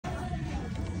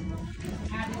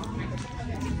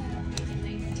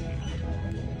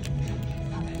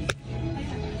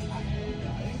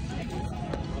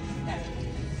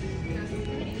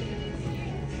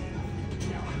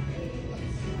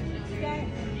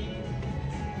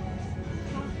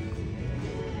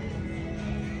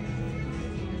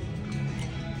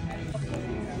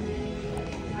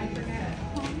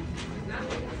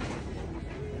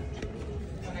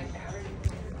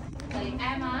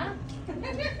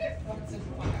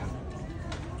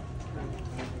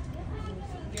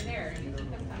You're there. You can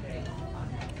put something.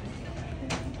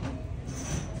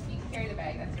 You can carry the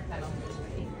bag. That's your pedal.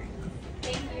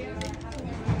 Thank you.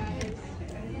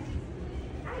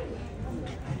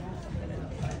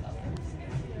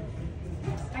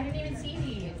 I didn't even see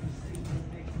these.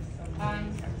 I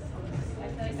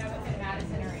feel like that was in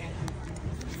Madison or Anna.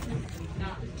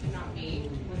 Not me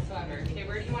whatsoever. Okay,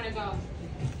 where do you want to go?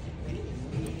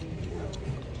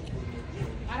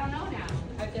 I don't know now.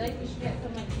 I feel like we should get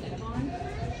some like sit-on.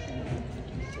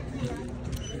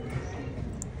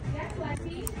 Yes,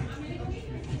 Lexi. I'm gonna go get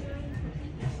your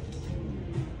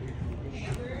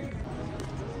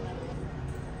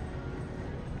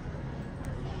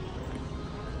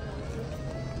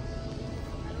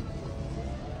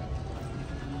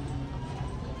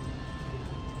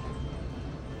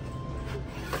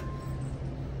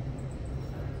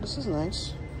This is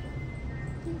nice.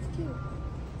 It's cute.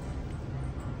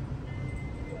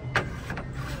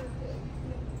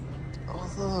 Oh,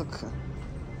 look. Okay,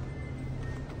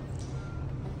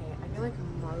 I feel like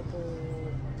marble.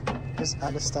 It's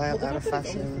out of style, out of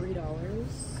fashion.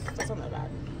 $3. That's not that bad,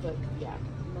 but yeah,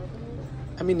 marble.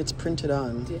 I mean, it's printed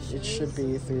on. Dishes. It should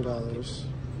be $3.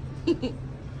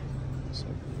 So.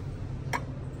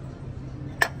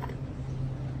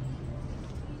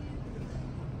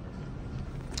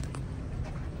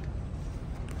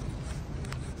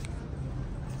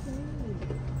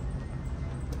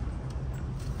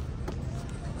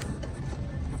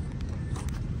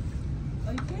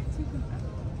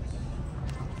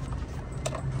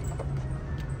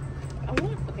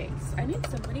 I need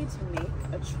somebody to make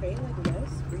a tray like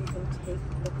this where you can take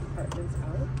the compartments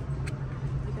out,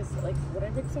 because like when I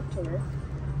bring stuff to work,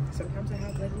 sometimes I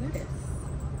have like lettuce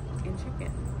and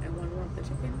chicken. I want the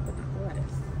chicken but not the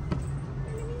lettuce.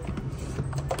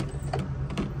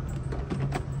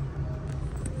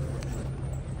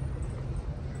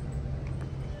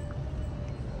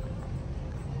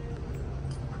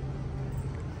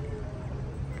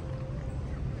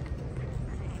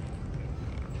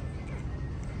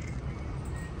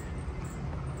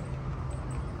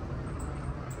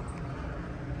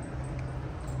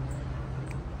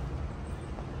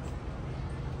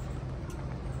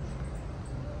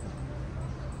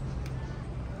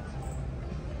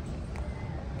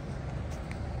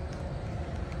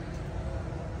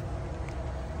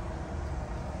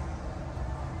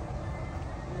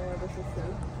 This is so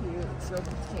cute. It's so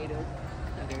potato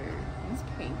cutter. It's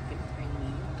pink and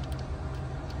tiny.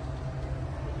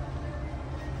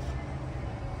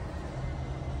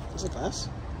 Is it glass?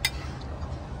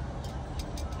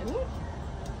 Is it?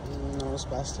 No, it's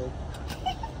plastic.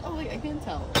 Oh, wait, I can't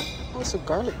tell. Oh, it's a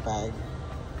garlic bag.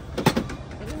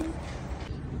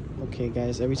 Okay,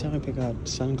 guys, every time I pick out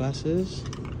sunglasses,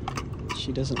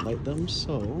 she doesn't like them,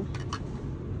 so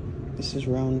this is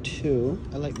round 2.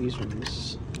 I like these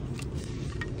ones.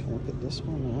 Can I pick this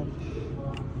one up?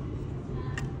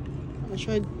 I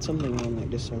tried something on like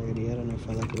this already. I don't know if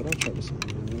I like it, but I'll try this one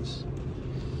anyways.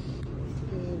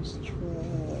 Let's try.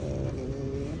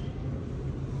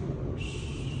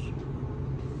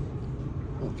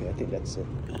 Okay, I think that's it.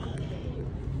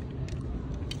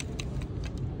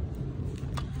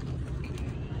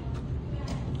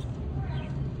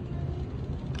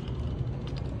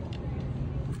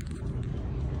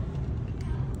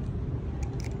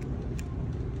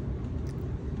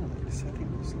 I think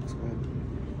this looks good.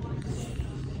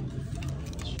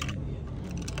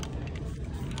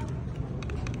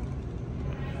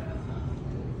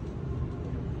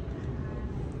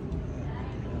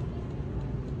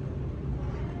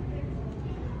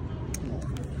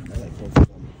 I like both of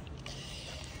them.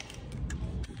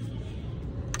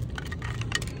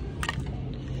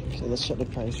 So let's check the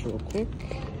price real quick.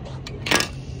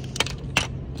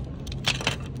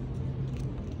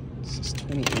 This is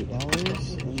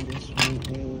 $28, and this one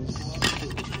is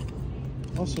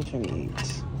also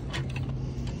 $28.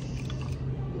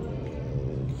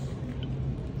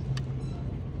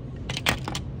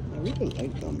 I really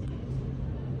like them.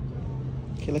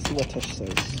 Okay, let's see what Touch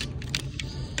says.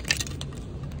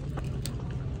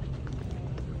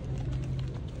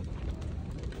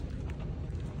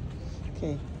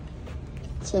 Okay,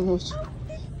 tell me what you...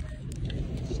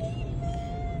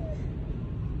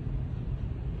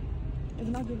 Is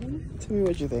it not giving? Tell me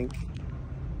what you think.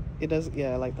 It does,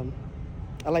 yeah, I like them.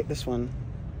 I like this one,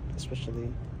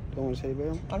 especially. Don't want to say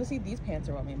bear. Honestly, these pants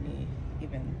are what made me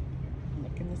even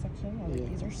look in this section. I was like,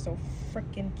 these are so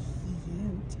freaking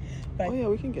cute. But oh yeah,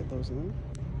 we can get those in.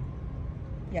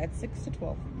 Yeah, it's 6 to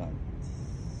 12 months.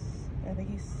 I think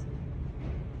he's...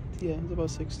 Yeah, it's about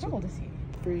 6 How to old is he?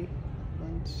 3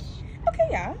 months. Okay,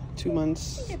 yeah. 2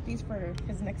 months. I'll get these for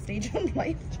his next stage in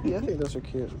life. Yeah, I think those are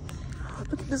cute.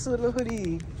 Look at this little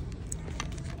hoodie.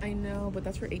 I know, but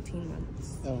that's for 18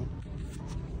 months. Oh.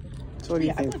 So what do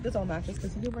you I think? feel like this all matches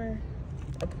because he could wear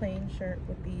a plain shirt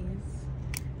with these,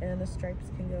 and then the stripes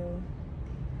can go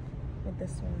with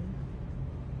this one.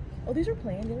 Oh, these are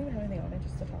plain. They don't even have anything on it,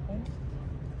 just the top one.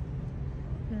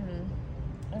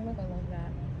 I don't know if I love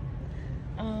that.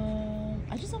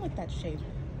 I just don't like that shape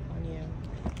on you.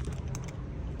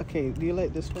 Okay, do you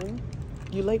like this one?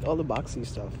 You like all the boxy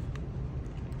stuff.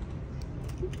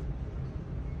 No.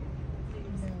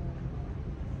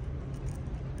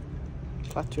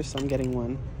 Patris, I'm getting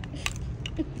one.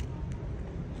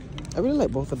 I really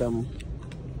like both of them.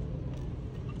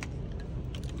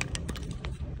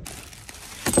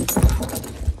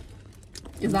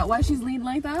 Is that why she's lean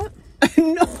like that?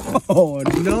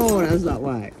 No, that's not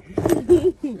why.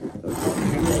 Okay, I'm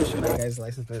gonna show you guys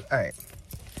license plate. All right.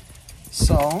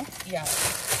 So Yeah.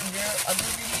 In your other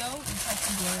video, you tried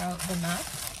to blur out the map,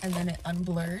 and then it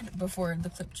unblurred before the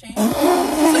clip changed,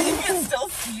 so you can still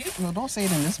see it. no, don't say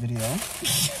it in this video.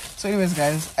 So, anyways,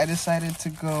 guys, I decided to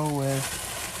go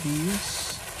with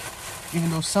these, even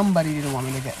though somebody didn't want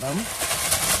me to get them.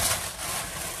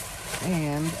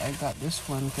 And I got this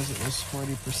one because it was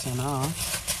 40%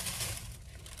 off.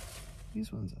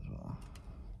 These ones as well.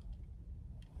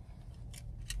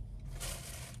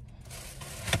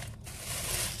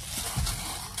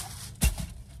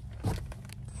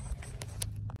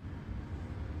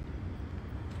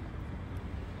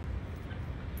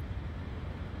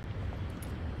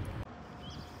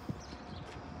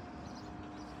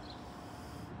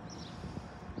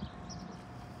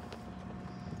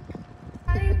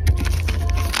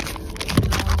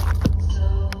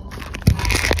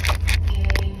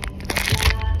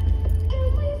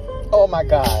 Oh my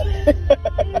God. Thank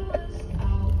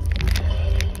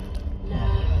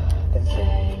you.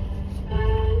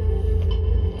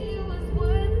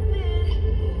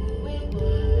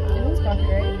 It was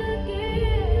copyright.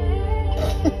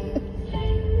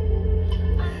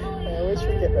 I always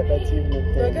forget that that's even a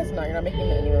So I thing. guess not. You're not making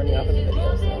any money off of the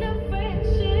video, so.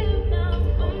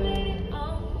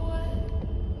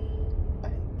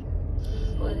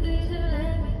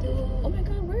 Oh my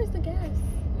God, where is the gas?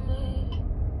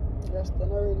 Yes,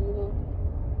 done already, you know.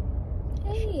 I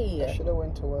Hey, should have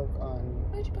went to work on.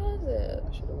 why'd you pause it?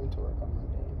 I should have went to work on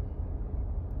Monday.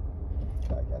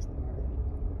 Try gas done already.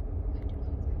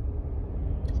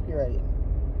 Just be right.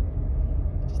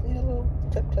 I just need a little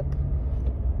clip.